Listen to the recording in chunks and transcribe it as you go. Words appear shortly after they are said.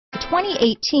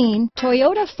2018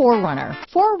 Toyota 4Runner.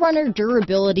 4Runner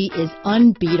durability is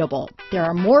unbeatable. There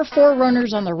are more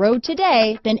 4Runners on the road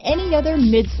today than any other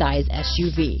midsize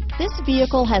SUV. This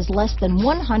vehicle has less than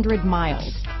 100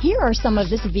 miles. Here are some of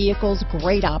this vehicle's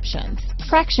great options: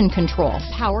 traction control,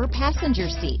 power passenger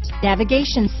seat,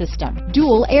 navigation system,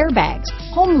 dual airbags,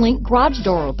 HomeLink garage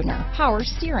door opener, power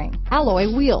steering, alloy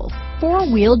wheels,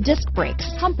 4-wheel disc brakes,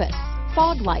 compass,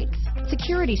 fog lights,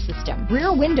 security system,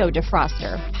 rear window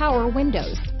defroster, power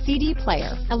windows, CD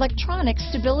player, electronic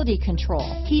stability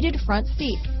control, heated front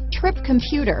seats, trip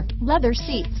computer, leather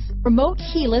seats, remote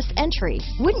keyless entry.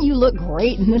 Wouldn't you look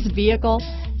great in this vehicle?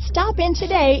 Stop in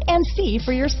today and see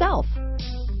for yourself.